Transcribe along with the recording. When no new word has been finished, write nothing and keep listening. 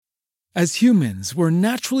As humans, we're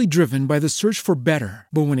naturally driven by the search for better.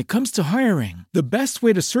 But when it comes to hiring, the best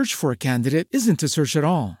way to search for a candidate isn't to search at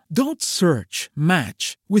all. Don't search,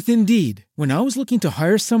 match with Indeed. When I was looking to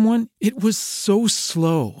hire someone, it was so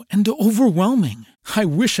slow and overwhelming. I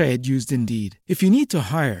wish I had used Indeed. If you need to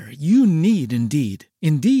hire, you need Indeed.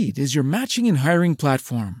 Indeed is your matching and hiring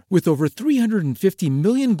platform with over 350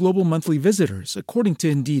 million global monthly visitors, according to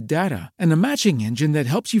Indeed data, and a matching engine that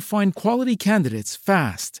helps you find quality candidates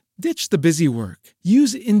fast. Ditch the busy work.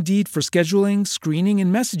 Use Indeed for scheduling, screening,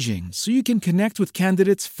 and messaging so you can connect with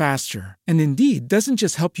candidates faster. And Indeed doesn't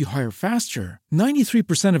just help you hire faster.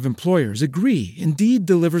 93% of employers agree Indeed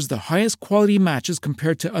delivers the highest quality matches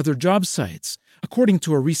compared to other job sites, according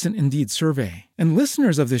to a recent Indeed survey. And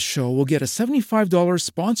listeners of this show will get a $75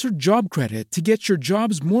 sponsored job credit to get your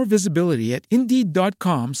jobs more visibility at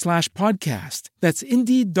Indeed.com/podcast. That's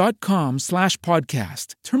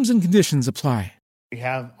Indeed.com/podcast. Terms and conditions apply. We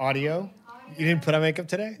have audio. You didn't put on makeup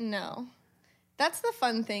today? No. That's the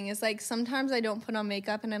fun thing is, like, sometimes I don't put on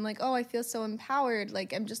makeup and I'm like, oh, I feel so empowered.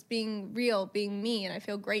 Like, I'm just being real, being me, and I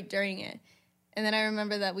feel great during it. And then I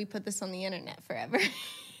remember that we put this on the internet forever.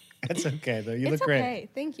 That's okay, though. You look great. It's okay.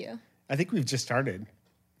 Thank you. I think we've just started.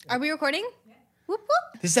 Are we recording? Yeah. Whoop,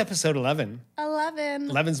 whoop. This is episode 11. 11.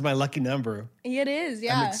 11's my lucky number. It is,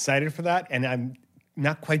 yeah. I'm excited for that, and I'm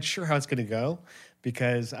not quite sure how it's going to go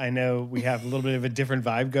because I know we have a little bit of a different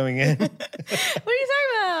vibe going in. What are you talking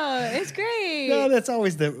about? It's great. No, that's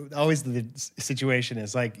always the situation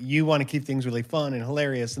is like you want to keep things really fun and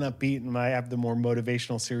hilarious and upbeat, and I have the more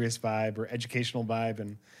motivational, serious vibe or educational vibe,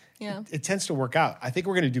 and yeah, it tends to work out. I think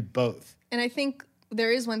we're going to do both. And I think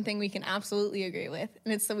there is one thing we can absolutely agree with,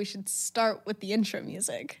 and it's that we should start with the intro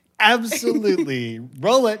music. Absolutely.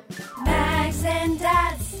 Roll it. Max and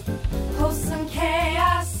Dads, wholesome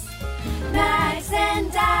chaos. Max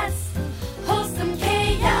and Dads, wholesome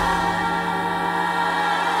chaos.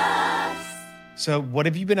 So what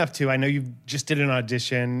have you been up to? I know you just did an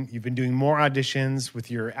audition. You've been doing more auditions with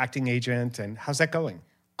your acting agent, and how's that going?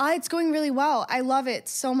 It's going really well. I love it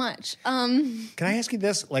so much. Can I ask you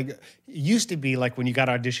this? Like, it used to be like when you got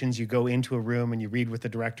auditions, you go into a room and you read with the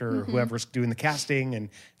director or whoever's doing the casting, and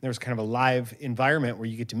there was kind of a live environment where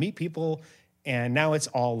you get to meet people, and now it's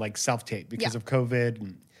all like self-tape because of COVID.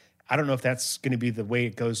 And I don't know if that's going to be the way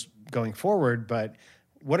it goes going forward, but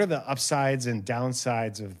what are the upsides and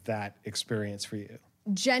downsides of that experience for you?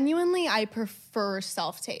 Genuinely, I prefer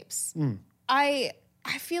self-tapes. I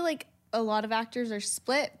feel like a lot of actors are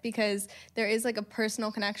split because there is like a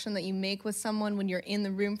personal connection that you make with someone when you're in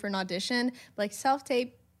the room for an audition. Like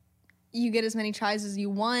self-tape, you get as many tries as you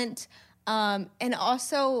want. And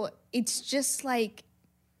also it's just like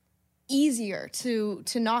easier to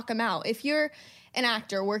knock them out. If you're an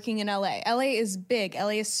actor working in LA is big,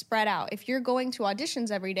 LA is spread out. If you're going to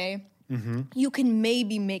auditions every day, you can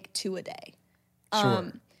maybe make 2 a day.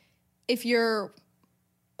 Sure. If you're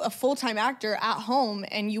a full-time actor at home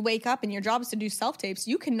and you wake up and your job is to do self-tapes,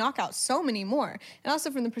 you can knock out so many more. And also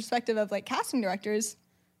from the perspective of like casting directors,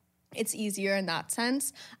 it's easier in that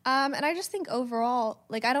sense. And I just think overall,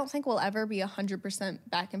 like, I don't think we'll ever be 100%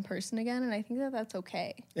 back in person again. And I think that that's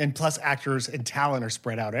okay. And plus actors and talent are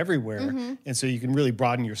spread out everywhere. And so you can really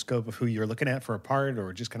broaden your scope of who you're looking at for a part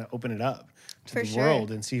or just kind of open it up to the world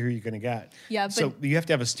and see who you're going to get. Yeah, but so you have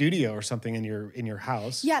to have a studio or something in your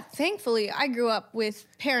house. Yeah, thankfully, I grew up with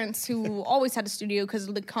parents who always had a studio because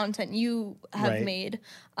of the content you have made.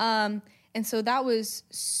 And so that was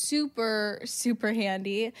super, super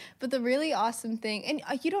handy. But the really awesome thing, and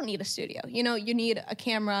you don't need a studio. You know, you need a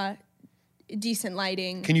camera, decent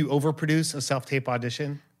lighting. Can you overproduce a self-tape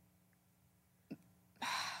audition?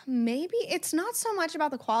 Maybe. It's not so much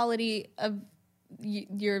about the quality of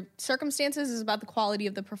your circumstances, it's about the quality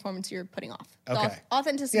of the performance you're putting off. Okay. The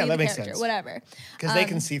authenticity of the character, whatever. Because they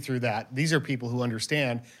can see through that. These are people who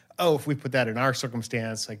understand, oh, if we put that in our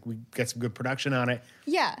circumstance, like we get some good production on it,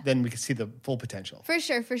 then we can see the full potential. For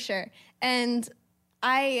sure, for sure. And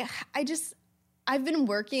I've been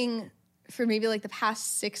working for maybe like the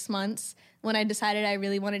past 6 months when I decided I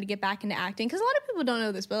really wanted to get back into acting. Because a lot of people don't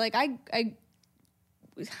know this, but like I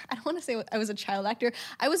don't want to say I was a child actor.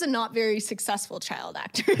 I was a not very successful child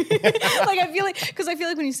actor. I feel like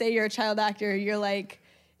when you say you're a child actor, you're like,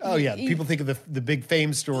 oh yeah, people think of the big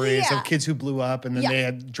fame stories of kids who blew up and then they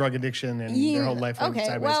had drug addiction and their whole life went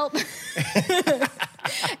sideways. Well,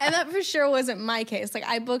 and that for sure wasn't my case. Like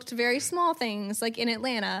I booked very small things, like in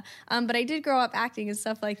Atlanta, but I did grow up acting and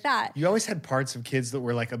stuff like that. You always had parts of kids that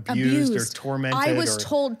were like abused. Or tormented. I was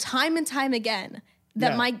told time and time again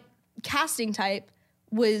that my casting type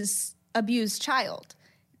was abused child.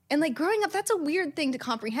 And like growing up, that's a weird thing to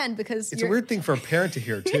comprehend because It's a weird thing for a parent to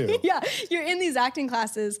hear too. yeah, you're in these acting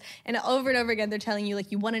classes, and over and over again, they're telling you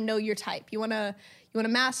like you want to know your type, you want to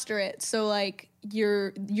master it. So like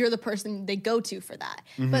you're the person they go to for that.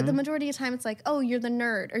 But the majority of the time, it's like, oh, you're the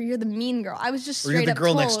nerd or you're the mean girl. I was just Or straight you're the up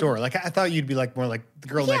girl told, next door. Like I thought you'd be like more like the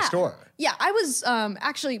girl next door. Yeah, I was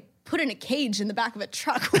actually put in a cage in the back of a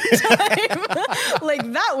truck one time.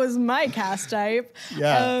 Like that was my cast type.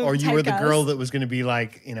 Yeah, or you were the typecast. girl that was going to be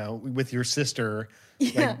like, you know, with your sister,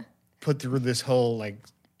 like put through this whole like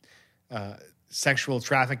sexual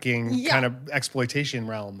trafficking kind of exploitation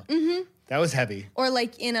realm. That was heavy. Or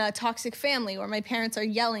like in a toxic family where my parents are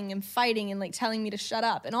yelling and fighting and like telling me to shut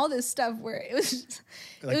up and all this stuff where it was just,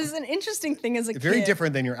 it was an interesting thing as a kid. Very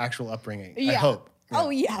different than your actual upbringing, I hope.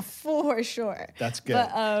 Oh yeah, for sure. That's good.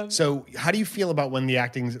 But, so how do you feel about when the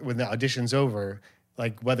audition's over?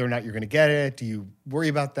 Like whether or not you're going to get it? Do you worry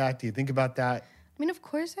about that? Do you think about that? I mean, of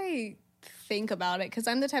course I think about it because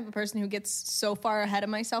I'm the type of person who gets so far ahead of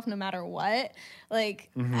myself no matter what. Like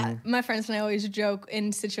my friends and I always joke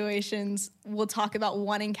in situations, we'll talk about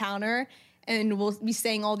one encounter and we'll be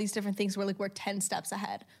saying all these different things. We're 10 steps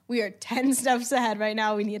ahead. We are 10 steps ahead right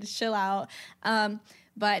now. We need to chill out.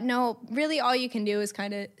 But no, really all you can do is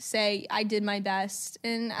kind of say, I did my best.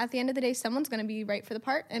 And at the end of the day, someone's going to be right for the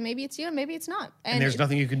part. And maybe it's you and maybe it's not. And there's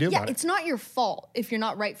nothing you can do about it. Yeah, it's not your fault if you're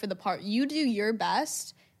not right for the part. You do your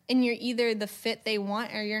best and you're either the fit they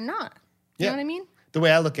want or you're not. You know what I mean? The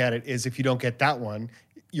way I look at it is if you don't get that one,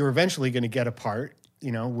 you're eventually going to get a part,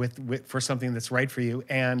 you know, with for something that's right for you.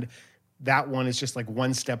 And that one is just like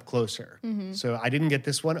one step closer. So I didn't get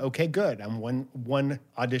this one. Okay, good. I'm one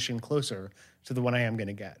audition closer to the one I am going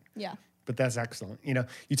to get. Yeah. But that's excellent. You know,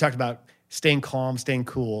 you talked about staying calm, staying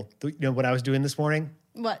cool. You know what I was doing this morning?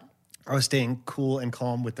 What? I was staying cool and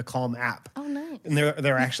calm with the Calm app. Oh, nice. And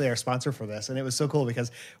they're actually our sponsor for this. And it was so cool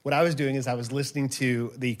because what I was doing is I was listening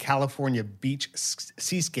to the California beach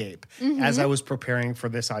seascape as I was preparing for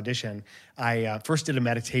this audition. I first did a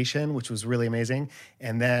meditation, which was really amazing.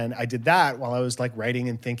 And then I did that while I was like writing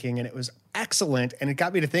and thinking, and it was excellent. And it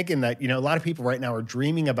got me to thinking that, you know, a lot of people right now are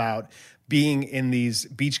dreaming about being in these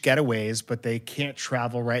beach getaways, but they can't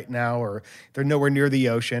travel right now or they're nowhere near the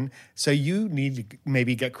ocean. So you need to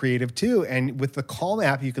maybe get creative too. And with the Calm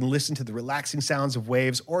app, you can listen to the relaxing sounds of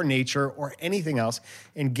waves or nature or anything else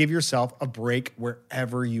and give yourself a break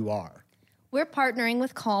wherever you are. We're partnering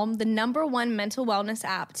with Calm, the #1 mental wellness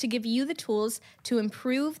app, to give you the tools to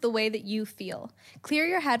improve the way that you feel. Clear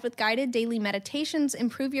your head with guided daily meditations,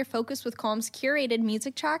 improve your focus with Calm's curated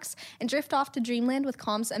music tracks, and drift off to dreamland with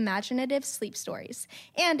Calm's imaginative sleep stories.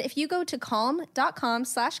 And if you go to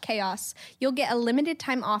calm.com/chaos, you'll get a limited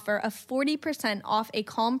time offer of 40% off a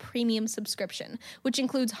Calm premium subscription, which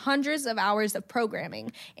includes hundreds of hours of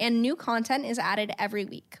programming, and new content is added every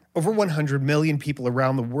week. Over 100 million people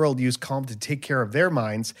around the world use Calm to take care of their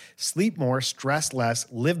minds, sleep more, stress less,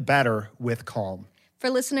 live better with Calm. For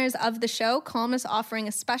listeners of the show, Calm is offering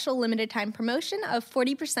a special limited time promotion of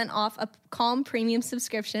 40% off a Calm premium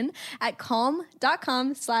subscription at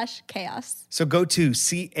calm.com/chaos. So go to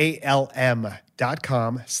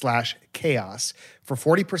calm.com/chaos for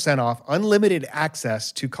 40% off unlimited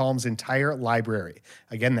access to Calm's entire library.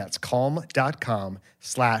 Again, that's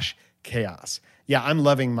calm.com/chaos. Yeah, I'm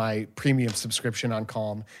loving my premium subscription on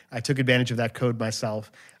Calm. I took advantage of that code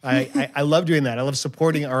myself. I love doing that. I love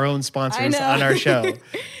supporting our own sponsors on our show.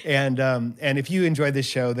 And if you enjoy this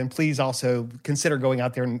show, then please also consider going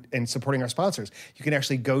out there and supporting our sponsors. You can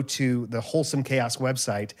actually go to the Wholesome Chaos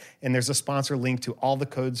website, and there's a sponsor link to all the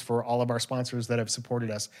codes for all of our sponsors that have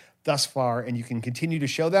supported us thus far, and you can continue to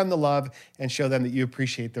show them the love and show them that you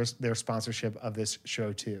appreciate their sponsorship of this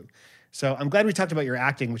show too. So I'm glad we talked about your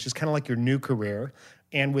acting, which is kind of like your new career,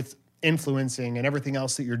 and with influencing and everything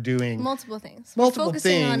else that you're doing. Multiple things. Multiple We're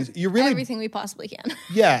focusing things. on You're really everything we possibly can.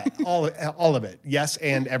 Yeah, all of it. Yes,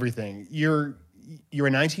 and everything. You're a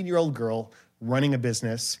 19-year-old girl running a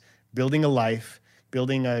business, building a life,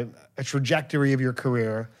 building a trajectory of your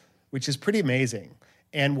career, which is pretty amazing.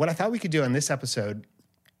 And what I thought we could do on this episode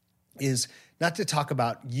is not to talk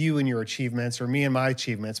about you and your achievements or me and my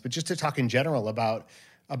achievements, but just to talk in general about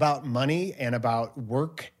money and about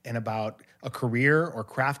work and about a career or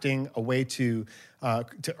crafting a way to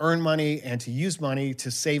earn money and to use money, to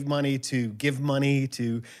save money, to give money,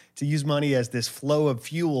 to use money as this flow of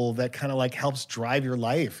fuel that kind of like helps drive your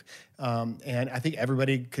life. And I think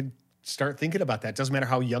everybody could start thinking about that. Doesn't matter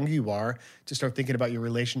how young you are, to start thinking about your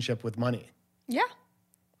relationship with money. Yeah.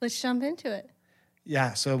 Let's jump into it.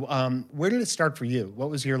 Yeah. So where did it start for you? What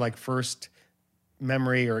was your first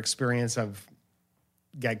memory or experience of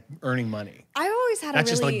earning money? I always had Not a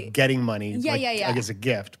just really like getting money, Yeah, like, yeah, yeah. like as a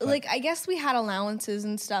gift. But like I guess we had allowances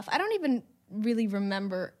and stuff. I don't even really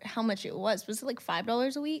remember how much it was. Was it like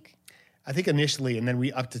 $5 a week? I think initially, and then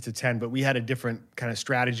we upped it to 10, but we had a different kind of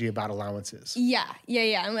strategy about allowances. Yeah.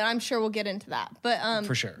 I mean, I'm sure we'll get into that. But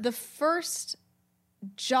For sure. the first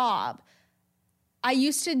job, I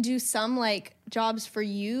used to do some like jobs for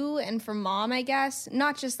you and for mom, I guess.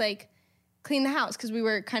 Not just like clean the house, because we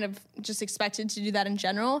were kind of just expected to do that in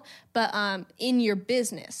general. But in your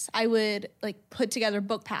business, I would like put together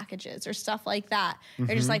book packages or stuff like that,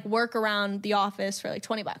 or just like work around the office for like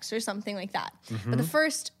 $20 or something like that. But the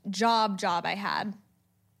first job I had,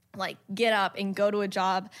 like get up and go to a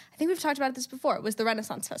job, I think we've talked about this before, it was the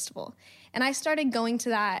Renaissance Festival. And I started going to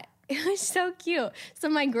that. It was so cute. So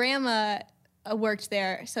my grandma worked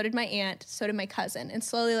there, so did my aunt, so did my cousin. And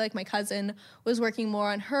slowly, like, my cousin was working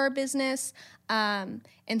more on her business. And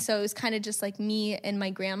so it was kind of just like me and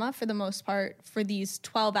my grandma for the most part for these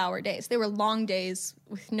 12-hour days. They were long days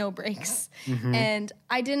with no breaks. And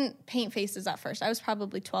I didn't paint faces at first. I was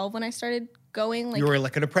probably 12 when I started going. Like, You were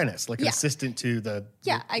like an apprentice, like an Yeah. assistant to the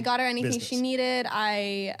I got her anything business. she needed.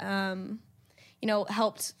 I,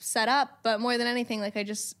 helped set up. But more than anything, like, I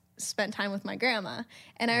just spent time with my grandma.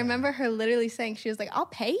 And I remember her literally saying, she was like, I'll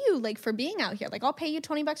pay you like for being out here. Like, I'll pay you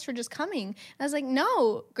 $20 for just coming. And I was like,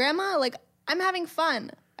 no, grandma, like, I'm having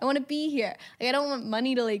fun. I want to be here. Like, I don't want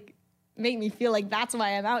money to like make me feel like that's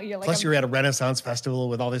why I'm out here. Like, Plus, you're at a Renaissance festival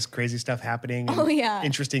with all this crazy stuff happening. And Oh, yeah.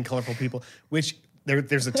 interesting, colorful people. Which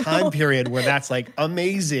there's a time period where that's like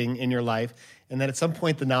amazing in your life, and then at some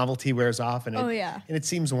point the novelty wears off, and it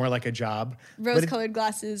seems more like a job. rose-colored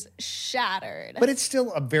glasses shattered. But it's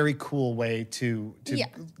still a very cool way to Yeah.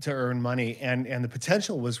 earn money, and the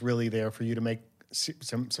potential was really there for you to make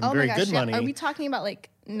some oh very my gosh, good yeah. money. Are we talking about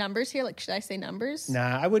like numbers here? Like, should I say numbers?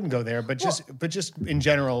 Nah, I wouldn't go there, but just in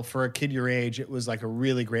general, for a kid your age, it was like a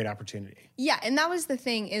really great opportunity. Yeah, and that was the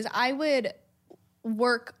thing, is I would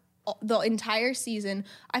work the entire season.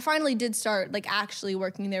 I finally did start like actually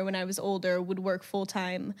working there when I was older, would work full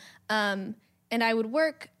time. And I would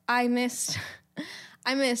work, I missed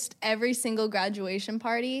every single graduation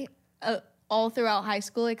party all throughout high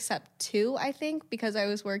school except 2, I think, because I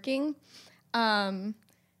was working,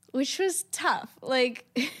 which was tough. Like,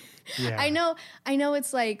 Yeah. I know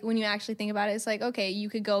it's like, when you actually think about it, it's like, okay, you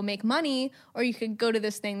could go make money, or you could go to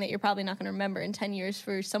this thing that you're probably not going to remember in 10 years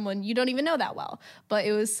for someone you don't even know that well. But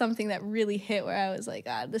it was something that really hit where I was like,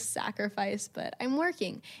 God, this sacrifice, but I'm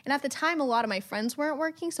working. And at the time, a lot of my friends weren't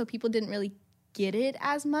working, so people didn't really get it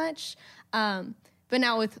as much. But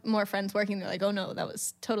now with more friends working, they're like, oh no, that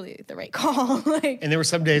was totally the right call. Like, And there were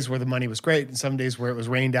some days where the money was great, and some days where it was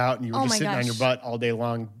rained out, and you were Oh just my sitting on gosh. your butt all day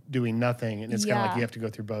long doing nothing. And it's kind of like Yeah. you have to go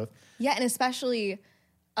through both. yeah, and especially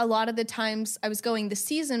a lot of the times I was going, the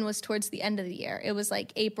season was towards the end of the year. It was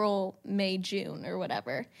like April, May, June, or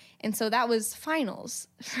whatever. And so that was finals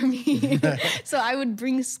for me. So I would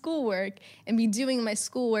bring schoolwork and be doing my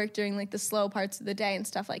schoolwork during like the slow parts of the day and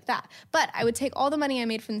stuff like that. But I would take all the money I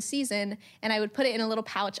made from the season and I would put it in a little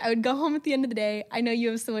pouch. I would go home at the end of the day. I know you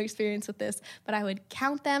have some experience with this, but I would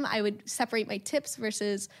count them. I would separate my tips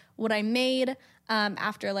versus what I made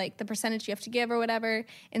after like the percentage you have to give or whatever.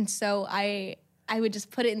 And so I would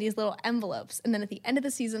just put it in these little envelopes. And then at the end of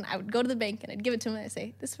the season, I would go to the bank and I'd give it to them and I'd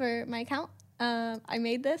say, this is for my account. I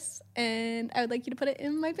made this and I would like you to put it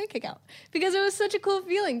in my bank account. Because it was such a cool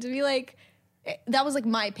feeling to be like, that was like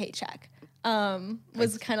my paycheck.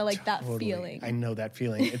 Was kind of like that Totally. feeling. I know that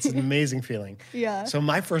feeling. It's an amazing feeling. Yeah. So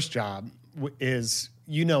my first job is,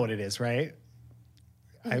 you know what it is, right?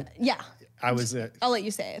 Yeah. I was a I'll let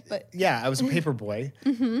you say it, but I was a paper boy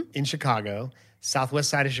in Chicago, southwest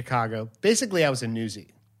side of Chicago. Basically, I was a newsie,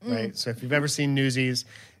 right? So if you've ever seen Newsies,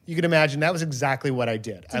 you can imagine that was exactly what I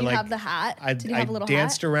did. did you have the hat? Did you have a little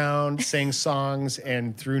danced hat? around, sang songs,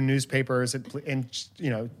 and threw newspapers and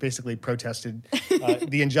basically protested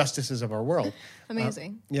the injustices of our world.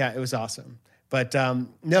 Amazing. Yeah, it was awesome. But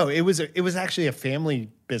no, it was actually a family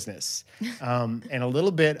business, and a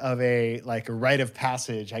little bit of a rite of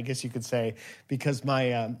passage, I guess you could say, because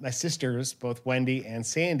my sisters, both Wendy and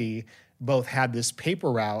Sandy, both had this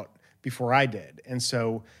paper route before I did, and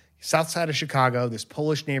so south side of Chicago, this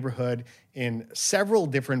Polish neighborhood in several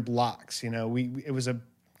different blocks. You know, it was a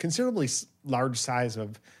considerably large size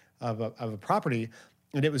of a property.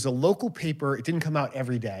 And it was a local paper. It didn't come out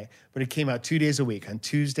every day, but it came out 2 days a week, on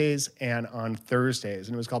Tuesdays and on Thursdays.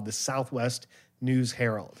 And it was called the Southwest News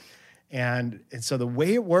Herald. And so the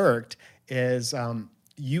way it worked is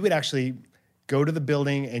you would actually go to the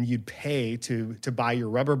building and you'd pay to buy your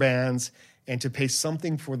rubber bands and to pay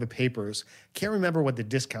something for the papers. Can't remember what the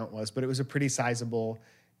discount was, but it was a pretty sizable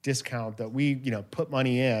discount that we, put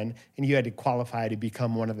money in, and you had to qualify to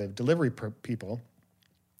become one of the delivery people.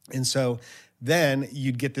 And so then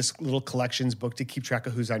you'd get this little collections book to keep track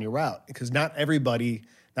of who's on your route, because not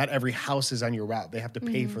every house is on your route. They have to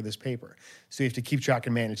pay for this paper. So you have to keep track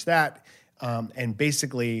and manage that. And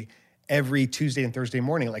basically every Tuesday and Thursday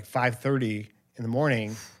morning at like 5:30 in the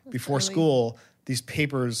morning before school, these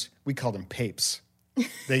papers, we call them papes.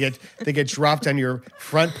 They get dropped on your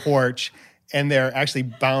front porch, and they're actually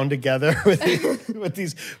bound together with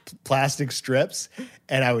these plastic strips.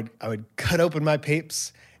 And I would cut open my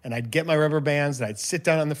papes, and I'd get my rubber bands, and I'd sit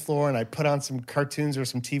down on the floor, and I'd put on some cartoons or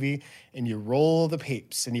some TV, and you roll the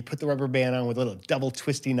papes, and you put the rubber band on with a little double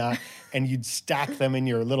twisty knot, and you'd stack them in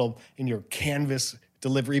your canvas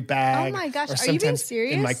delivery bag. Oh my gosh, or are you being sometimes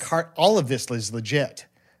serious? in my cart. All of this is legit.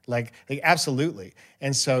 Like absolutely.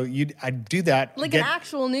 And so I'd do that. Like an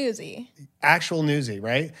actual newsie. Actual newsie,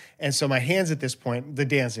 right? And so my hands at this point, the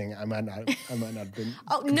dancing, I might not have been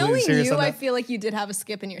knowing serious you, on that. I feel like you did have a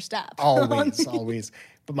skip in your step. Always.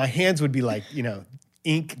 But my hands would be like,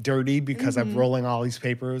 ink dirty because I'm rolling all these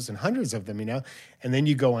papers and hundreds of them, and then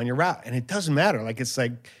you go on your route, and it doesn't matter. Like it's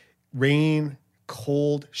like rain,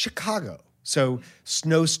 cold, Chicago. So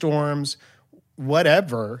snowstorms,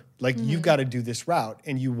 whatever, like you've got to do this route,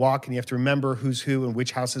 and you walk and you have to remember who's who and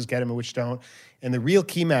which houses get them and which don't. And the real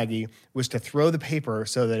key, Maggie, was to throw the paper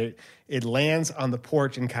so that it lands on the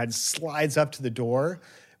porch and kind of slides up to the door.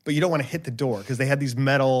 But you don't want to hit the door because they had these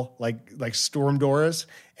metal like storm doors,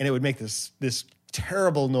 and it would make this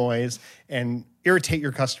terrible noise and irritate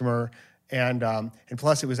your customer. And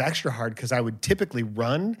plus it was extra hard because I would typically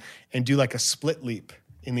run and do like a split leap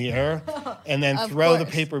in the air and then throw the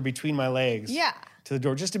paper between my legs to the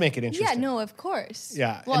door just to make it interesting. Yeah, no, of course.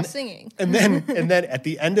 Yeah. While singing. And then at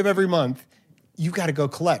the end of every month, you got to go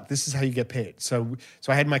collect. This is how you get paid. So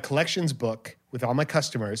I had my collections book with all my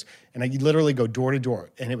customers, and I literally go door to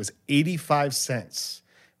door, and it was 85 cents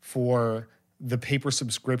for the paper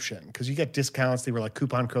subscription because you get discounts. They were like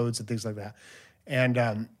coupon codes and things like that.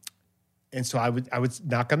 And so I would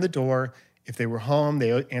knock on the door. If they were home,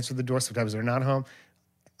 they answered the door. Sometimes they're not home.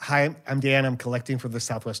 Hi, I'm Dan. I'm collecting for the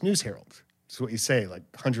Southwest News Herald. That's what you say like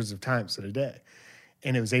hundreds of times in a day.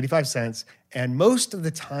 And it was 85 cents. And most of the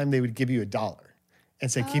time they would give you $1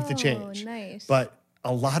 and say, keep the change. Nice. But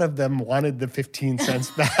a lot of them wanted the 15 cents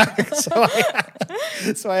back.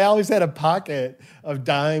 So I always had a pocket of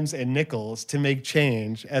dimes and nickels to make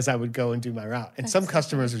change as I would go and do my route. And some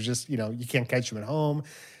customers are just, you can't catch them at home,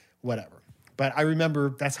 whatever. But I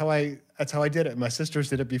remember that's how I did it. My sisters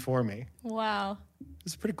did it before me. Wow. It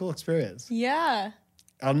was a pretty cool experience. Yeah.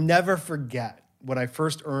 I'll never forget when I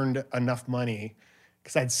first earned enough money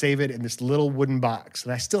because I'd save it in this little wooden box.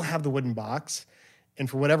 And I still have the wooden box. And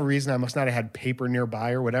for whatever reason, I must not have had paper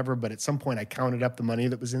nearby or whatever, but at some point I counted up the money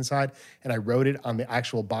that was inside and I wrote it on the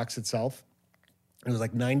actual box itself. It was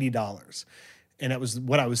like $90. And it was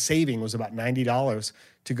what I was saving was about $90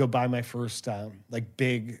 to go buy my first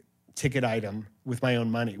big ticket item with my own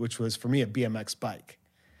money, which was for me a BMX bike.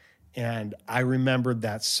 And I remembered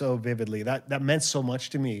that so vividly. That meant so much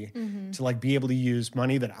to me to be able to use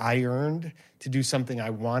money that I earned to do something I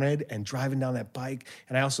wanted and driving down that bike.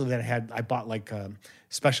 And I also I bought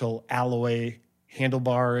special alloy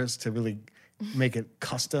handlebars to really make it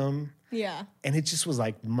custom. Yeah. And it just was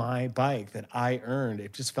like my bike that I earned.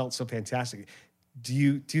 It just felt so fantastic. Do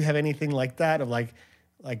you have anything like that of I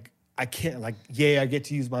can't I get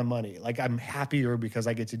to use my money. I'm happier because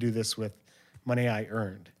I get to do this with money I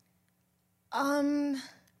earned.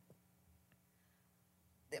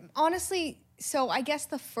 Honestly, so I guess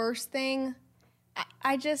the first thing,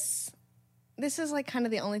 this is kind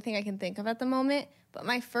of the only thing I can think of at the moment, but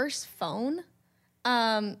my first phone,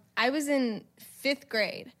 I was in 5th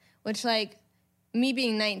grade, which me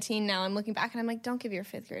being 19 now, I'm looking back and I'm like, don't give your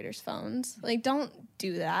 5th graders phones. Don't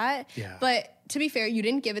do that. Yeah. But to be fair, you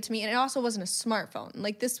didn't give it to me, and it also wasn't a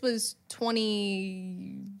smartphone. This was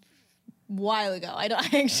 20 while ago. I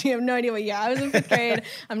actually have no idea what year. I was in 5th grade.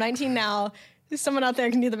 I'm 19 now. Someone out there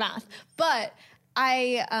can do the math. But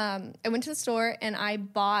I went to the store and I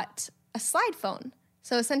bought a slide phone.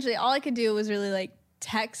 So essentially all I could do was really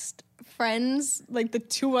text friends, the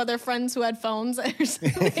 2 other friends who had phones or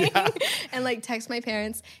something, and text my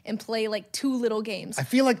parents and play 2 little games. I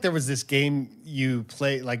feel like there was this game you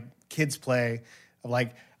play, kids play, of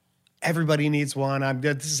everybody needs one.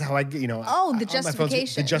 This is how I get, the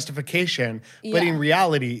justification. The justification. Yeah. But in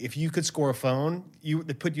reality, if you could score a phone,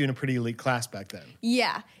 they put you in a pretty elite class back then.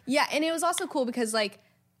 Yeah. Yeah. And it was also cool because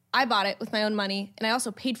I bought it with my own money and I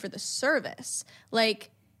also paid for the service.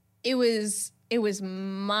 It was It was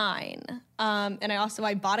mine. And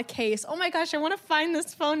I bought a case. Oh my gosh, I want to find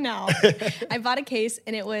this phone now. I bought a case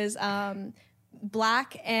and it was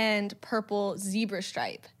black and purple zebra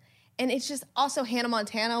stripe. And it's just also Hannah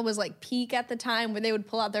Montana was like peak at the time where they would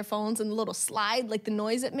pull out their phones and the little slide, like the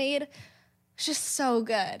noise it made. It's just so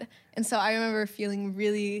good. And so I remember feeling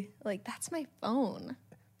really like, that's my phone.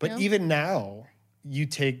 But even now, you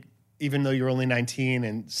take, even though you're only 19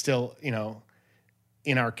 and still,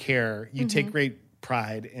 in our care, you take great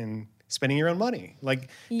pride in spending your own money, like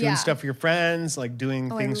doing stuff for your friends, like doing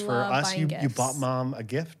things for us. You bought mom a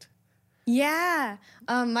gift. Yeah.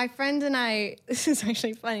 My friend and I, this is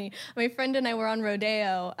actually funny. My friend and I were on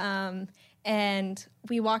Rodeo, and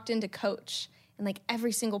we walked into Coach. And like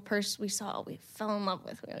every single purse we saw, we fell in love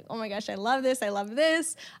with. We were like, oh my gosh, I love this. I love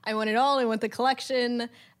this. I want it all. I want the collection.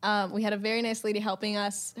 We had a very nice lady helping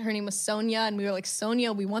us. Her name was Sonia. And we were like,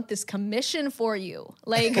 Sonia, we want this commission for you.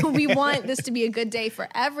 Like, we want this to be a good day for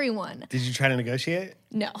everyone. Did you try to negotiate?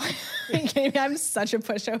 No. I'm such a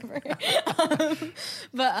pushover.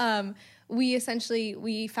 But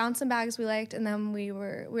we found some bags we liked. And then we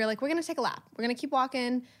were like, we're going to take a lap. We're going to keep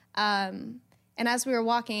walking. And as we were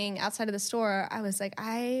walking outside of the store, I was like,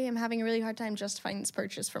 I am having a really hard time justifying this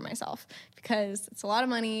purchase for myself because it's a lot of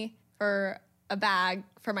money for a bag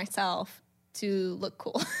for myself to look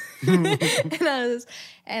cool.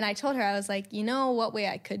 and I told her, I was like, what way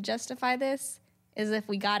I could justify this is if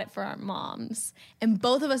we got it for our moms. And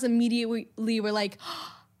both of us immediately were like,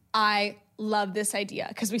 I love this idea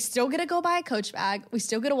because we still get to go buy a Coach bag. We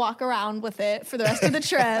still get to walk around with it for the rest of the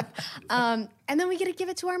trip. And then we get to give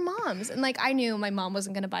it to our moms. And like, I knew my mom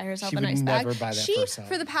wasn't going to buy herself a nice bag. She would never buy that for herself.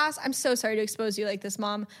 For the past, I'm so sorry to expose you like this,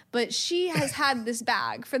 Mom, but she has had this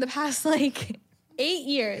bag for the past like 8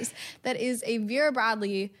 years that is a Vera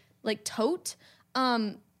Bradley like tote.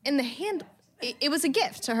 And the hand, it was a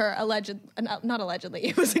gift to her, not allegedly.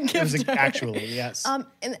 It was a gift. It was actually, yes.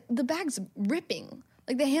 And the bag's ripping.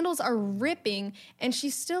 Like the handles are ripping and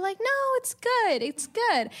she's still like, no, it's good. It's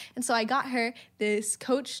good. And so I got her this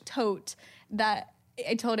Coach tote that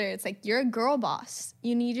I told her, it's like, you're a girl boss.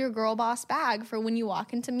 You need your girl boss bag for when you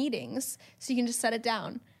walk into meetings so you can just set it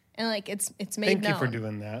down. And like, it's made Thank known. you for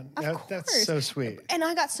doing that. That's so sweet. And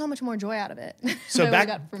I got so much more joy out of it. So than I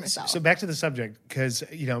got for myself. So back to the subject, because,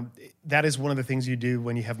 that is one of the things you do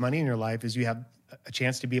when you have money in your life is you have a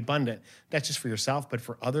chance to be abundant. Not just for yourself, but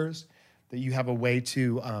for others. That you have a way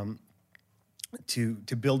to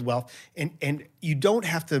build wealth, and you don't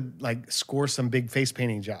have to like score some big face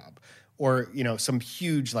painting job, or some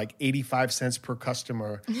huge like 85 cents per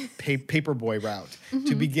customer paperboy route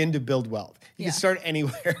to begin to build wealth. You can start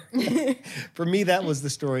anywhere. For me, that was the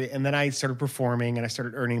story, and then I started performing and I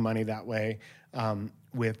started earning money that way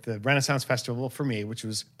with the Renaissance Festival for me, which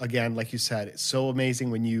was again, like you said, it's so amazing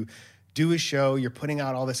when you do a show, you're putting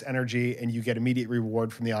out all this energy and you get immediate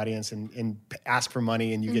reward from the audience and ask for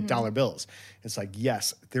money and you get dollar bills. It's like,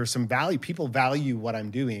 yes, there's some value. People value what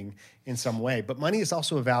I'm doing in some way, but money is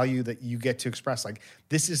also a value that you get to express. Like,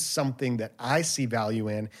 this is something that I see value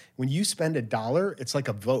in. When you spend $1, it's like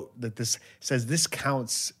a vote that this says this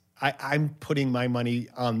counts. I'm putting my money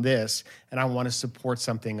on this and I want to support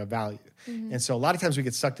something of value. And so a lot of times we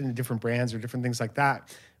get sucked into different brands or different things like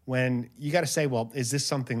that, when you got to say, well, is this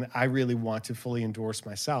something that I really want to fully endorse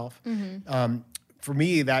myself? For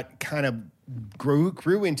me, that kind of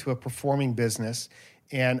grew into a performing business.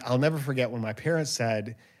 And I'll never forget when my parents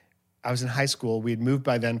said, I was in high school, we had moved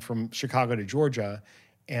by then from Chicago to Georgia.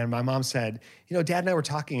 And my mom said, Dad and I were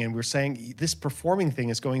talking and we were saying, this performing thing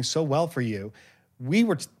is going so well for you. We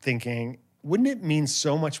were thinking, wouldn't it mean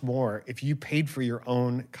so much more if you paid for your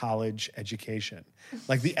own college education?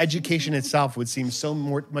 Like the education itself would seem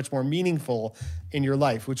much more meaningful in your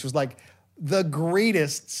life, which was like the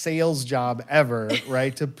greatest sales job ever,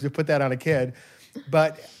 right? To put that on a kid.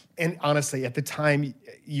 And honestly, at the time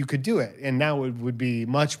you could do it. And now it would be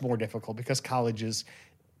much more difficult because college is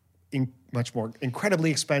much more incredibly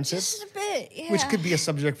expensive. Just a bit, yeah. Which could be a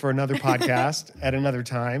subject for another podcast at another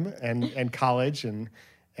time, and college and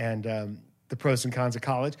the pros and cons of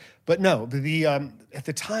college. But no, at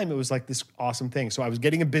the time, it was like this awesome thing. So I was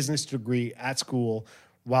getting a business degree at school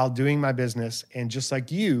while doing my business. And just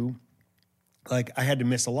like you, like I had to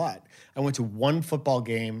miss a lot. I went to one football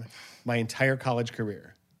game my entire college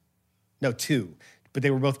career. No, 2. But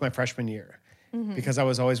they were both my freshman year because I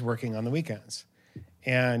was always working on the weekends.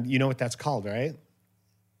 And you know what that's called, right?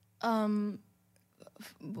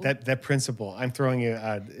 That principle. I'm throwing you...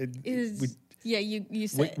 Yeah, you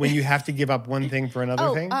said when you have to give up one thing for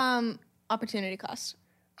another thing? Opportunity cost.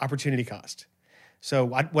 Opportunity cost. So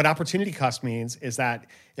what opportunity cost means is that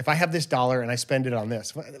if I have this dollar and I spend it on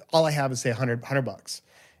this, all I have is say $100,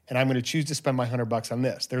 and I'm going to choose to spend my $100 on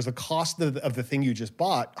this. There's a cost of the thing you just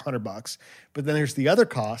bought, $100, but then there's the other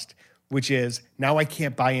cost, which is now I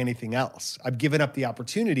can't buy anything else. I've given up the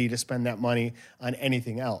opportunity to spend that money on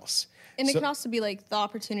anything else. And it can also be like the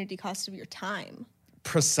opportunity cost of your time.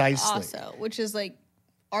 Precisely. Also, which is like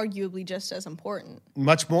arguably just as important.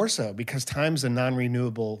 Much more so, because time's a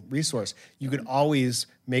non-renewable resource. You could always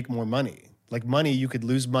make more money. Like money, you could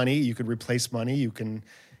lose money, you could replace money, you can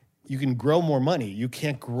grow more money. You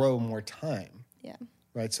can't grow more time. Yeah.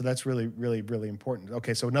 Right. So that's really, really, really important.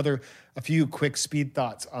 Okay. So a few quick speed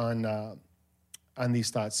thoughts on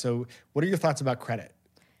these thoughts. So what are your thoughts about credit?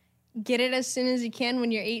 Get it as soon as you can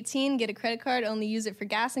when you're 18. Get a credit card. Only use it for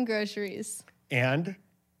gas and groceries. And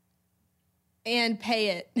pay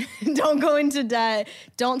it. Don't go into debt.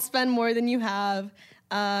 Don't spend more than you have.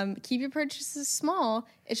 Keep your purchases small.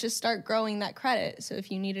 It's just start growing that credit. So if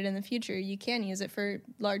you need it in the future, you can use it for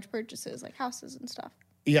large purchases like houses and stuff.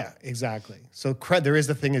 Yeah, exactly. So there is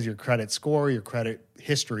the thing as your credit score, your credit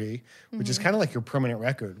history, which is kind of like your permanent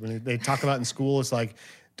record. When they talk about in school, it's like,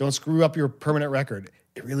 don't screw up your permanent record.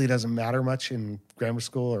 It really doesn't matter much in grammar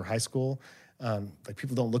school or high school. Like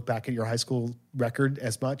people don't look back at your high school record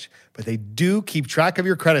as much, but they do keep track of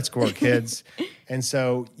your credit score, kids. And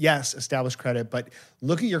so, yes, establish credit, but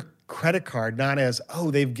look at your credit card not as,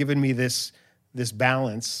 oh, they've given me this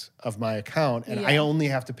balance of my account and I only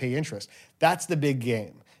have to pay interest. That's the big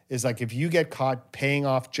game. Is like if you get caught paying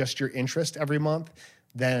off just your interest every month,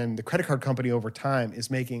 then the credit card company over time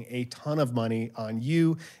is making a ton of money on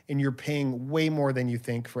you, and you're paying way more than you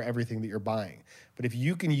think for everything that you're buying. But if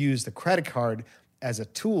you can use the credit card as a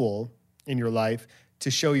tool in your life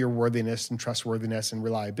to show your worthiness and trustworthiness and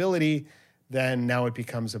reliability, then now it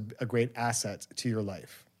becomes a great asset to your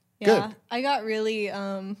life. Yeah, Good. I got really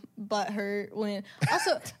butthurt when...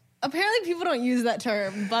 Also, apparently people don't use that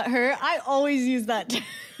term, butthurt. I always use that term.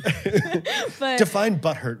 But define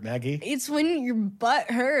butthurt, Maggie. It's when your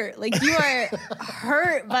butt hurt. Like you are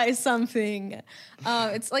hurt by something.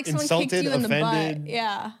 It's like someone Insulted, kicked you in offended. the butt.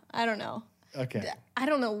 Yeah, I don't know. Okay. I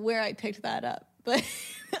don't know where I picked that up. But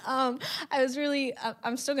I was really...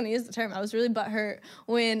 I'm still going to use the term. I was really butthurt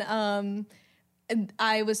when...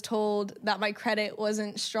 I was told that my credit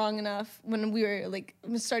wasn't strong enough when we were like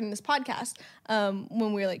starting this podcast,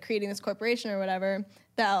 when we were like creating this corporation or whatever,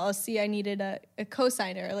 that LLC, I needed a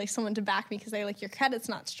co-signer or like someone to back me because they're like, your credit's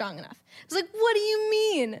not strong enough. I was like, what do you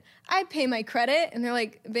mean? I pay my credit. And they're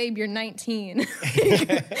like, babe, you're 19.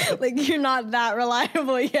 like you're not that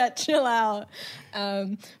reliable yet. Chill out.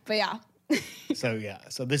 But yeah.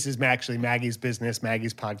 So this is actually Maggie's business,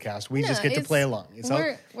 Maggie's podcast. We just get to play along.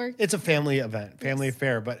 It's a family event, family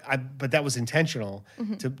affair. But that was intentional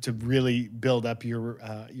to really build up your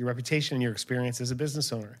reputation and your experience as a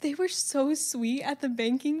business owner. They were so sweet at the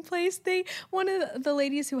banking place. One of the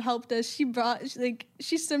ladies who helped us,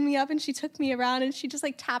 she stood me up and she took me around and she just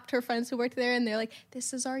like tapped her friends who worked there and they're like,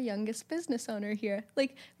 this is our youngest business owner here.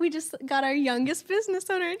 Like we just got our youngest business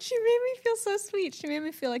owner and she made me feel so sweet. She made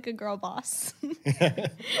me feel like a girl boss.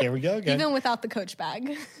 There we go again. Even without the Coach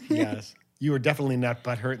bag. Yes. You were definitely not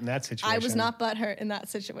butthurt in that situation. I was not butthurt in that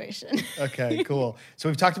situation. Okay, cool. So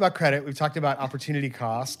we've talked about credit. We've talked about opportunity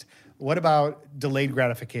cost. What about delayed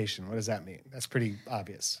gratification? What does that mean? That's pretty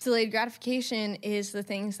obvious. Delayed gratification is the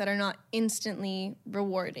things that are not instantly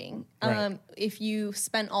rewarding. Right. If you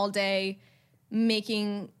spent all day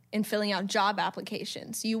making and filling out job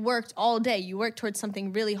applications. You worked all day. You worked towards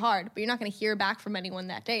something really hard, but you're not going to hear back from anyone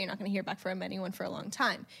that day. You're not going to hear back from anyone for a long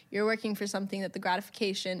time. You're working for something that the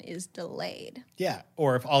gratification is delayed. Yeah,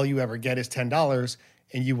 or if all you ever get is $10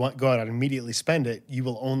 and you go out and immediately spend it, you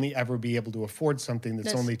will only ever be able to afford something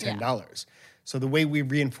that's only $10. Yeah. So the way we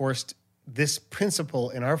reinforced this principle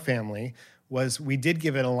in our family was we did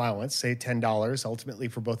give an allowance, say $10, ultimately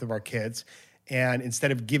for both of our kids, and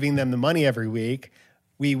instead of giving them the money every week,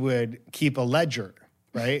 we would keep a ledger,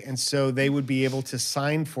 right? And so they would be able to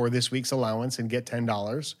sign for this week's allowance and get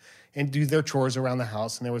 $10 and do their chores around the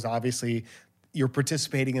house. And there was obviously, you're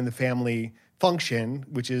participating in the family function,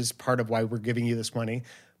 which is part of why we're giving you this money.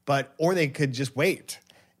 Or they could just wait.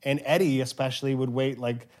 And Eddie especially would wait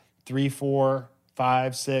like 3, 4,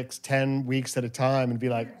 5, 6, 10 weeks at a time and be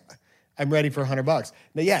like, I'm ready for $100.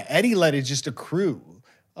 Now, yeah, Eddie let it just accrue.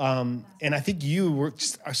 And I think you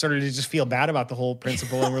started to just feel bad about the whole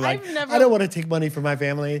principle and we're like, I don't want to take money from my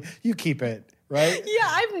family. You keep it, right? Yeah,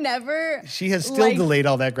 I've never. She has still delayed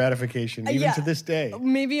all that gratification, even to this day.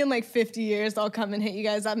 Maybe in like 50 years, I'll come and hit you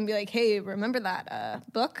guys up and be like, hey, remember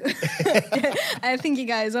that book? I think you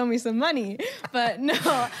guys owe me some money. But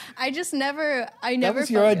no, I just never, That was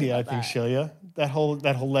your idea, I think, Shelia. That whole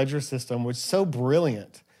ledger system was so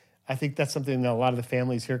brilliant. I think that's something that a lot of the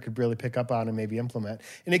families here could really pick up on and maybe implement.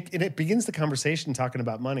 And it begins the conversation talking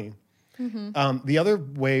about money. Mm-hmm. The other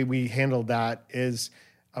way we handled that is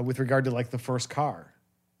with regard to like the first car.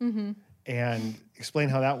 Mm-hmm. And explain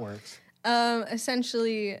how that works.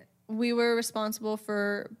 Essentially, we were responsible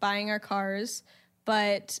for buying our cars,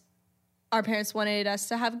 but our parents wanted us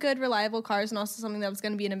to have good, reliable cars and also something that was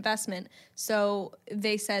going to be an investment. So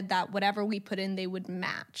they said that whatever we put in, they would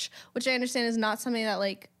match, which I understand is not something that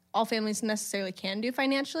like all families necessarily can do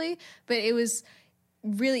financially. But it was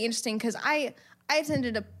really interesting because I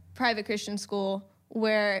attended a private Christian school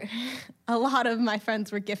where a lot of my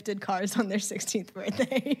friends were gifted cars on their 16th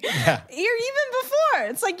birthday. Yeah. Or even before.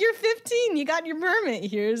 It's like, you're 15, you got your permit,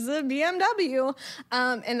 here's a BMW.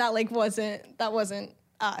 And that wasn't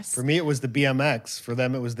us. For me, it was the BMX. For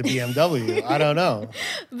them, it was the BMW. I don't know.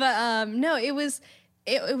 But no, it was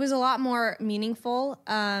a lot more meaningful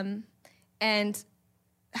and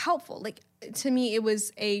helpful. Like, to me, it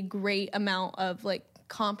was a great amount of like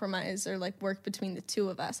compromise or like work between the two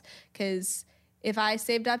of us. Because if I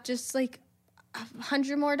saved up just like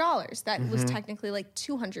 $100 more, that was technically like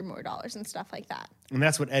 $200 more and stuff like that. And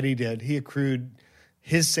that's what Eddie did. He accrued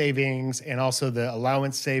his savings and also the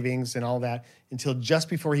allowance savings and all that until just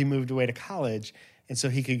before he moved away to college. And so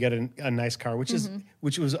he could get a nice car, which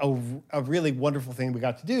was a really wonderful thing we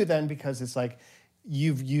got to do then, because it's like,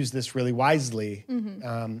 you've used this really wisely.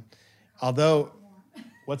 Although,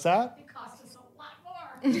 what's that? It cost us a lot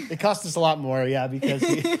more. It cost us a lot more, yeah, because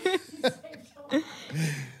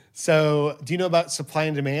So, do you know about supply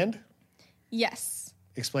and demand? Yes.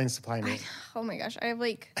 Explain supply and demand. Oh my gosh, I have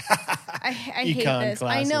like, I hate this. Classes.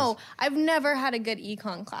 I know. I've never had a good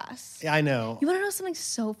econ class. Yeah, I know. You want to know something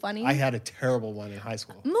so funny? I had a terrible one in high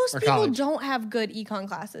school. Most people college. don't have good econ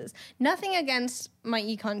classes. Nothing against my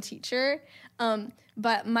econ teacher,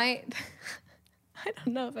 but my... I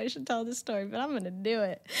don't know if I should tell this story, but I'm going to do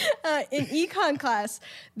it. In econ class,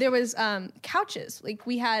 there was couches. Like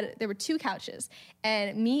there were 2 couches,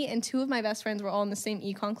 and me and 2 of my best friends were all in the same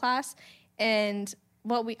econ class. And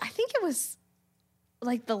I think it was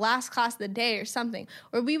like the last class of the day or something,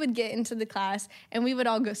 where we would get into the class and we would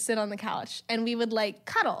all go sit on the couch and we would like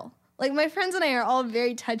cuddle. Like, my friends and I are all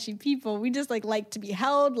very touchy people. We just like to be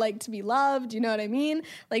held, like to be loved. You know what I mean?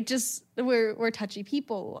 Like, just we're touchy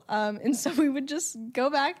people. And so we would just go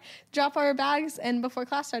back, drop our bags, and before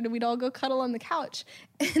class started, we'd all go cuddle on the couch.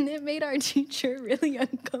 And it made our teacher really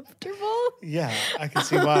uncomfortable. Yeah, I can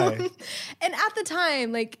see why. And at the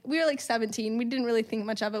time, like, we were like 17. We didn't really think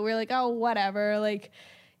much of it. We were like, oh, whatever. Like,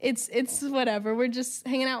 it's whatever. We're just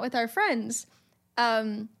hanging out with our friends.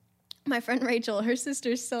 My friend Rachel, her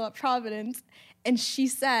sister's still at Providence, and she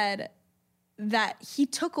said that he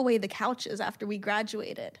took away the couches after we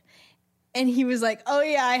graduated. And he was like, oh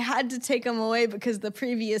yeah, I had to take them away because the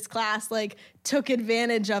previous class like took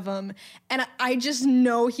advantage of them. And I just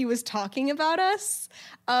know he was talking about us.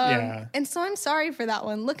 And so I'm sorry for that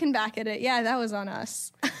one. Looking back at it, yeah, that was on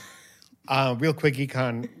us. Real quick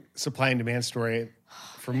econ supply and demand story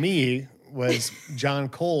for me was John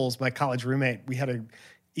Coles, my college roommate. We had a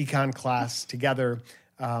econ class together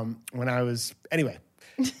when I was, anyway,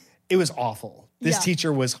 it was awful. This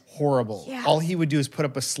teacher was horrible. Yeah. All he would do is put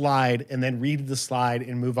up a slide and then read the slide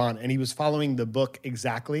and move on. And he was following the book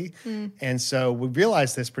exactly. And so we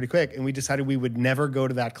realized this pretty quick, and we decided we would never go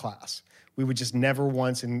to that class. We would just never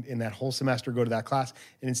once in that whole semester go to that class.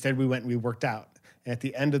 And instead we went and we worked out. And at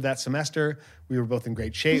the end of that semester, we were both in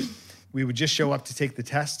great shape. We would just show up to take the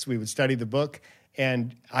tests. We would study the book.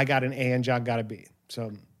 And I got an A and John got a B. So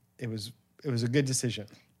it was a good decision.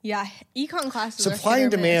 Yeah, econ classes Supply and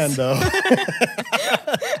demand, though,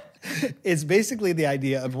 it's basically the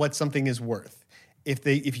idea of what something is worth.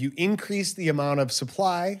 If you increase the amount of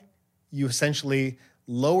supply, you essentially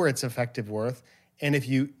lower its effective worth. And if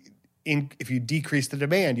you decrease the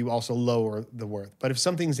demand, you also lower the worth. But if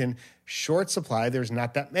something's in short supply, there's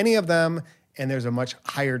not that many of them, and there's a much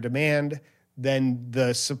higher demand, then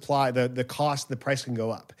the supply, the cost, the price can go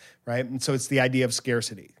up, right? And so it's the idea of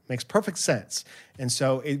scarcity. Makes perfect sense. And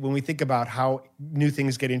so when we think about how new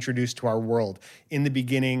things get introduced to our world, in the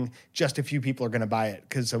beginning, just a few people are going to buy it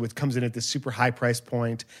because so it comes in at this super high price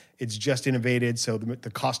point. It's just innovated, so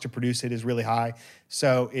the cost to produce it is really high.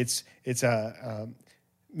 So it's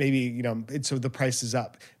maybe, so the price is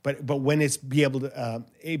up. But when it's able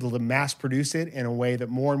to mass produce it in a way that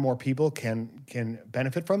more and more people can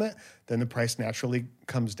benefit from it, then the price naturally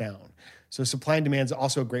comes down. So supply and demand is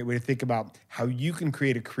also a great way to think about how you can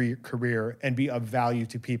create a career and be of value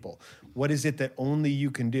to people. What is it that only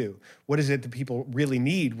you can do? What is it that people really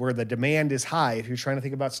need where the demand is high? If you're trying to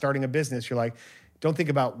think about starting a business, you're like, don't think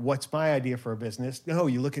about what's my idea for a business. No,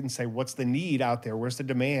 you look at it and say, what's the need out there? Where's the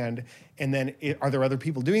demand? And then are there other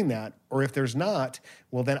people doing that? Or if there's not,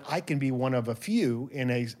 well, then I can be one of a few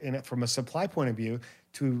from a supply point of view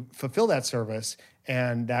to fulfill that service.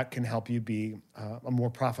 And that can help you be a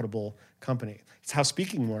more profitable company. It's how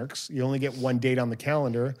speaking works. You only get one date on the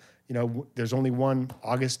calendar. There's only one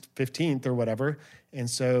August 15th or whatever. And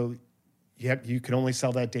so you can only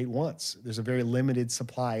sell that date once. There's a very limited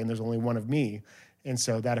supply and there's only one of me. And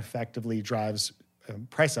so that effectively drives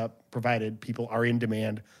price up, provided people are in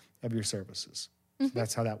demand of your services. So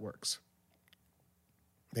that's how that works.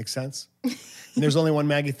 Make sense? And there's only one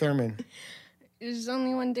Maggie Thurman. There's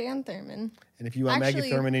only one Dan Thurman. And if you want Maggie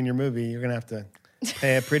Thurman in your movie, you're going to have to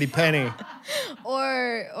pay a pretty penny.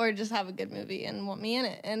 or just have a good movie and want me in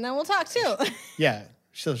it. And then we'll talk too. Yeah.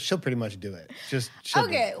 She'll pretty much do it.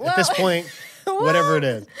 Okay. Well, at this point, whatever it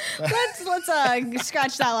is. let's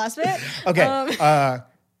scratch that last bit. Okay.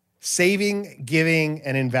 Saving, giving,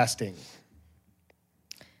 and investing.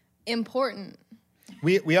 Important.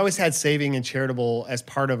 We always had saving and charitable as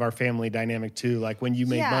part of our family dynamic too. Like when you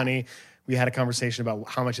make money, we had a conversation about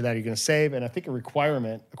how much of that are you going to save, and I think a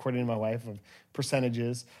requirement, according to my wife, of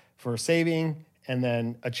percentages for saving and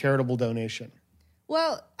then a charitable donation.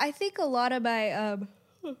 Well, I think a lot of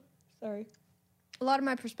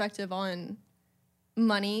my perspective on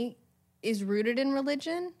money is rooted in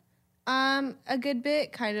religion. A good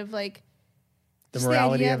bit, kind of like the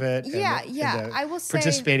morality of it. I will say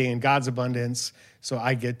participating in God's abundance. So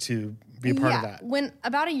I get to be a part of that. When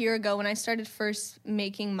about a year ago, when I started first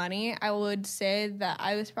making money, I would say that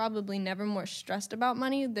I was probably never more stressed about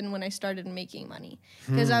money than when I started making money.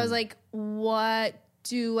 Because I was like, what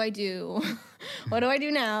do I do? What do I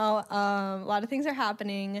do now? A lot of things are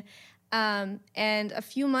happening. And a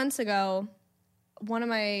few months ago, one of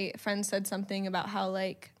my friends said something about how,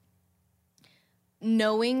 like,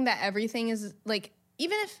 knowing that everything is, like,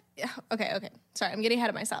 even if, okay, sorry, I'm getting ahead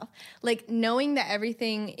of myself. Like, knowing that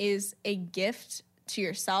everything is a gift to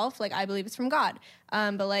yourself, like, I believe it's from God,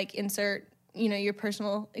 but, like, insert, your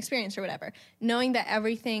personal experience or whatever. Knowing that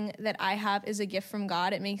everything that I have is a gift from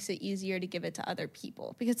God, it makes it easier to give it to other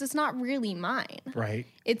people because it's not really mine. Right.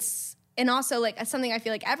 And also, like, something I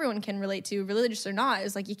feel like everyone can relate to, religious or not,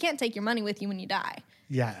 is, like, you can't take your money with you when you die.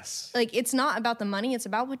 Yes. Like, it's not about the money, it's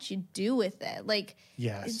about what you do with it. Like,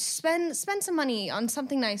 yes. Spend some money on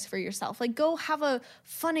something nice for yourself. Like, go have a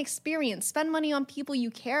fun experience. Spend money on people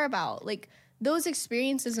you care about. Like, those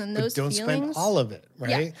experiences and those feelings. Don't spend all of it,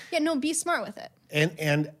 right? Yeah, no, be smart with it.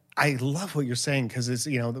 And I love what you're saying because it's,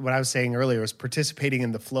 what I was saying earlier was participating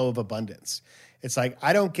in the flow of abundance. It's like,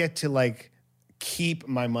 I don't get to, like, keep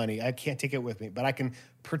my money. I can't take it with me, but I can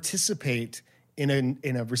participate in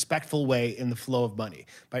a respectful way in the flow of money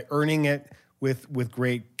by earning it with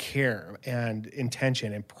great care and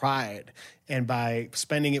intention and pride, and by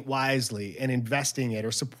spending it wisely and investing it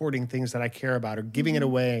or supporting things that I care about or giving it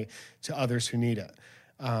away to others who need it.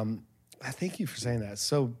 I thank you for saying that. It's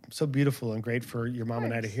so beautiful and great for your mom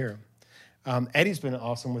and I to hear. Eddie's been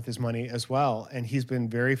awesome with his money as well, and he's been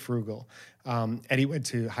very frugal. Eddie went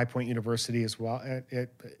to High Point University as well in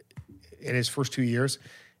his first 2 years,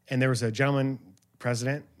 and there was a gentleman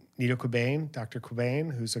president, Nido Qubein, Dr.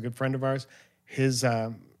 Qubein, who's a good friend of ours. His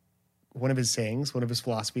one of his sayings, one of his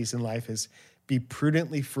philosophies in life is be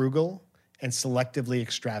prudently frugal and selectively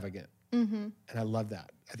extravagant. Mm-hmm. And I love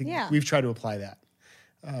that. I think we've tried to apply that.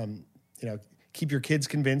 Keep your kids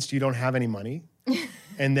convinced you don't have any money.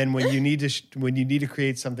 And then when you need to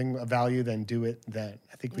create something of value, then do it then.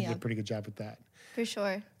 I think we did a pretty good job with that. For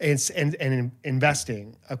sure. And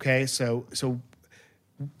investing, okay? So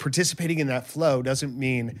participating in that flow doesn't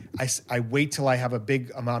mean I wait till I have a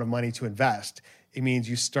big amount of money to invest. It means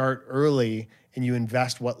you start early and you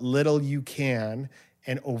invest what little you can,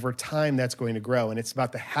 and over time that's going to grow. And it's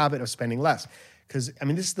about the habit of spending less. Because,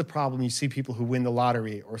 this is the problem you see people who win the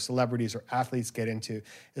lottery or celebrities or athletes get into,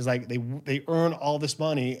 is like they earn all this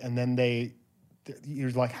money and then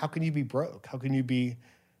you're like, how can you be broke? How can you be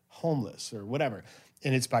homeless or whatever?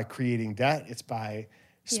 And it's by creating debt. It's by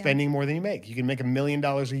spending more than you make. You can make $1 million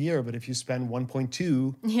a year, but if you spend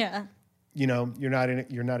 1.2, you're not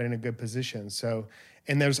in a good position. So,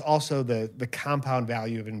 and there's also the compound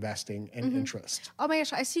value of investing and interest. Oh my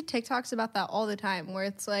gosh, I see TikToks about that all the time where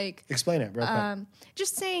it's like, Explain it real quick.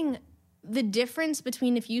 just saying the difference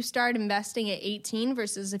between if you start investing at 18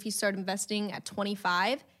 versus if you start investing at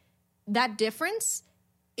 25, that difference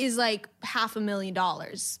is like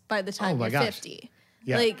 $500,000 by the time my you're gosh. 50.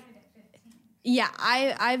 Yeah. Like, yeah,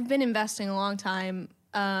 I've been investing a long time.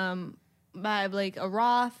 I have like a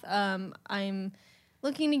Roth. I'm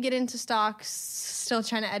looking to get into stocks, still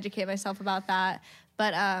trying to educate myself about that.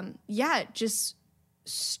 But yeah, just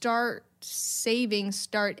start saving,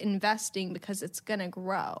 start investing because it's going to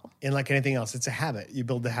grow. And like anything else, it's a habit. You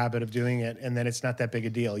build the habit of doing it, and then it's not that big a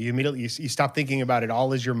deal. You immediately you stop thinking about it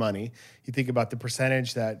all as your money. You think about the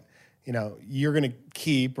percentage that you're going to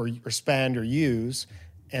keep or spend or use,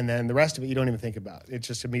 and then the rest of it you don't even think about. It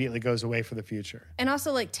just immediately goes away for the future. And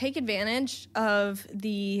also, like, take advantage of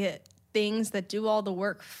the things that do all the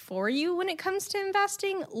work for you when it comes to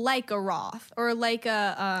investing, like a Roth or like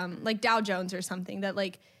a like Dow Jones or something that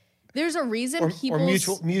like. There's a reason or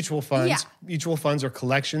mutual funds. Yeah. Mutual funds are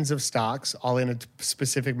collections of stocks all in a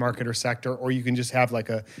specific market or sector, or you can just have like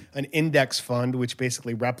an index fund, which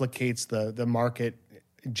basically replicates the market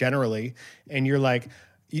generally. And you're like,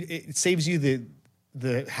 it saves you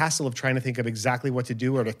the hassle of trying to think of exactly what to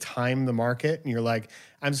do or to time the market. And you're like,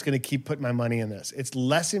 I'm just going to keep putting my money in this. It's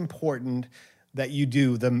less important that you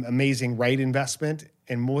do the amazing right investment,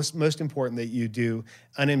 and most important that you do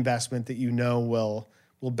an investment that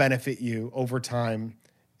will benefit you over time,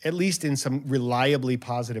 at least in some reliably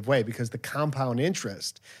positive way, because the compound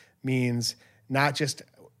interest means not just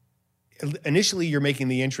initially you're making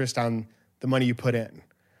the interest on the money you put in,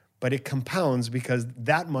 but it compounds because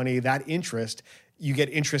that money, that interest, you get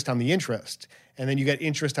interest on the interest, and then you get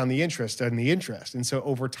interest on the interest and the interest. And so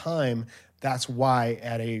over time, that's why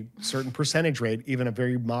at a certain percentage rate, even a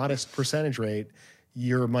very modest percentage rate,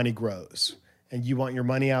 your money grows. And you want your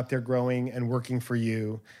money out there growing and working for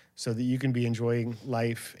you so that you can be enjoying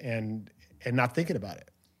life and not thinking about it.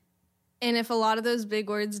 And if a lot of those big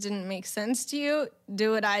words didn't make sense to you,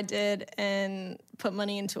 do what I did and put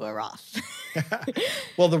money into a Roth.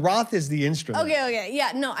 Well, the Roth is the instrument. Okay.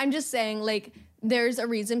 Yeah, no, I'm just saying, like, there's a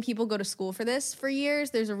reason people go to school for this for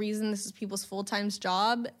years. There's a reason this is people's full-time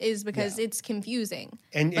job is because it's confusing.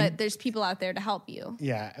 But there's people out there to help you.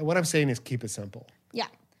 Yeah, and what I'm saying is keep it simple. Yeah,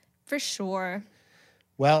 for sure.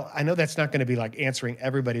 Well, I know that's not going to be like answering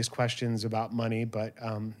everybody's questions about money, but,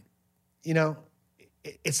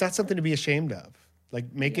 it's not something to be ashamed of.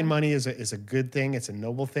 Like making money is a good thing. It's a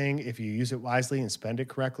noble thing if you use it wisely and spend it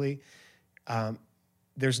correctly.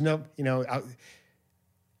 There's no,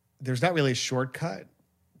 there's not really a shortcut.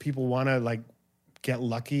 People want to like get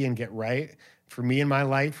lucky and get right. For me in my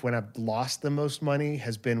life, when I've lost the most money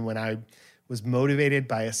has been when I was motivated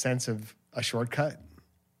by a sense of a shortcut,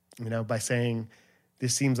 by saying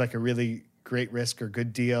this seems like a really great risk or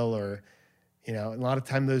good deal, or, a lot of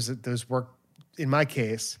time those work. In my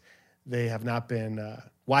case, they have not been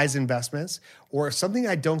wise investments or something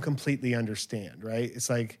I don't completely understand, right? It's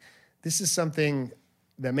like, this is something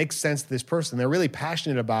that makes sense to this person. They're really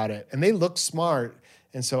passionate about it and they look smart.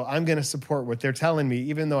 And so I'm going to support what they're telling me,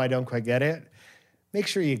 even though I don't quite get it. Make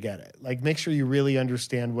sure you get it. Like, make sure you really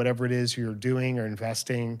understand whatever it is you're doing or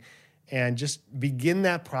investing, and just begin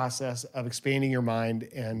that process of expanding your mind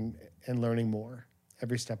and learning more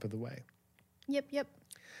every step of the way. Yep.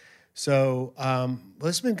 So, this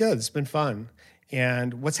has been good. It's been fun.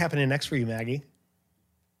 And what's happening next for you, Maggie?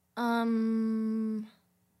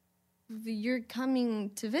 You're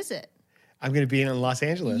coming to visit. I'm going to be in Los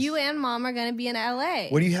Angeles. You and Mom are going to be in LA.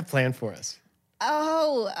 What do you have planned for us?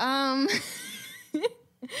 Oh,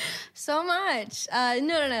 so much.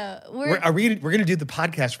 No. We're going to do the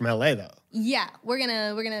podcast from LA though. Yeah, we're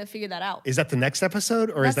gonna figure that out. Is that the next episode,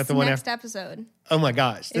 or is that the one next after? episode? Oh my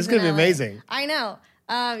gosh, this is going to be amazing. I know.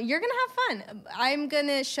 You're gonna have fun. I'm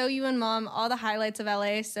gonna show you and Mom all the highlights of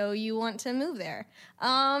LA, so you want to move there.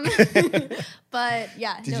 But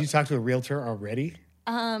yeah. Did you talk to a realtor already?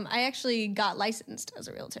 I actually got licensed as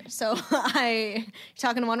a realtor, so you're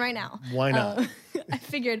talking to one right now. Why not? I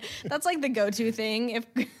figured that's like the go-to thing. If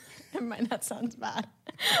never mind, that sounds bad.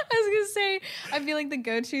 I was gonna say, I feel like the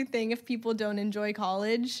go-to thing if people don't enjoy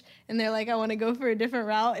college and they're like, I want to go for a different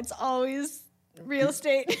route, it's always real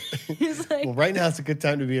estate. It's like, well, right now it's a good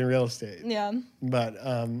time to be in real estate. Yeah. But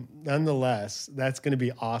nonetheless, that's going to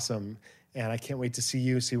be awesome, and I can't wait to see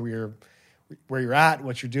you, see where you're at,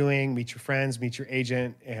 what you're doing, meet your friends, meet your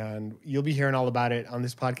agent, and you'll be hearing all about it on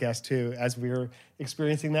this podcast too, as we're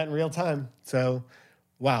experiencing that in real time. So,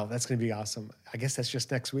 wow, that's going to be awesome. I guess that's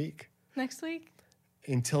just next week. Next week?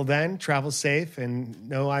 Until then, travel safe. And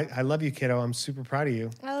no, I love you, kiddo. I'm super proud of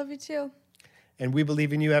you. I love you too. And we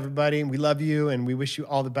believe in you, everybody. And we love you. And we wish you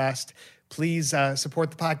all the best. Please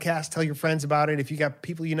support the podcast. Tell your friends about it. If you got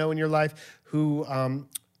people you know in your life who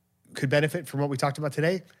could benefit from what we talked about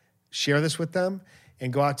today, share this with them.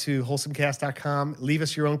 And go out to wholesomecast.com. Leave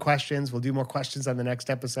us your own questions. We'll do more questions on the next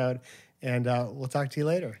episode. And we'll talk to you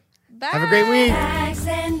later. Bye. Have a great week. Mags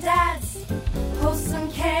and Dads,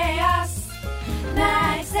 wholesome chaos.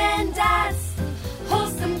 Mags and Dads,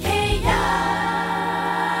 wholesome chaos.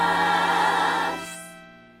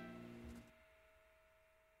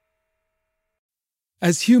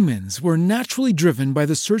 As humans, we're naturally driven by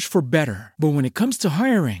the search for better. But when it comes to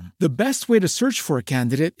hiring, the best way to search for a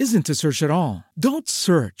candidate isn't to search at all. Don't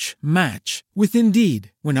search, match with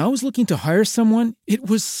Indeed. When I was looking to hire someone, it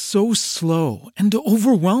was so slow and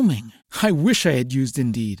overwhelming. I wish I had used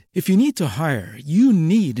Indeed. If you need to hire, you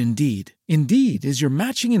need Indeed. Indeed is your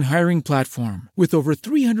matching and hiring platform with over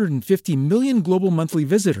 350 million global monthly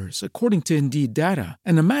visitors, according to Indeed data,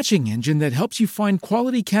 and a matching engine that helps you find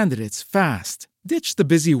quality candidates fast. Ditch the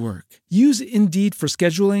busy work. Use Indeed for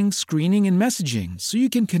scheduling, screening, and messaging so you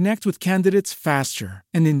can connect with candidates faster.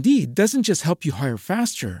 And Indeed doesn't just help you hire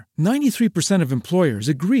faster. 93% of employers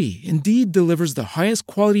agree Indeed delivers the highest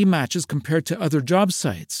quality matches compared to other job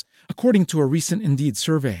sites, according to a recent Indeed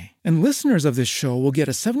survey. And listeners of this show will get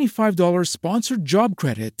a $75 sponsored job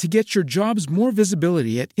credit to get your jobs more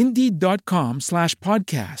visibility at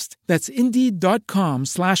Indeed.com/podcast. That's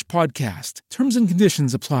Indeed.com/podcast. Terms and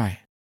conditions apply.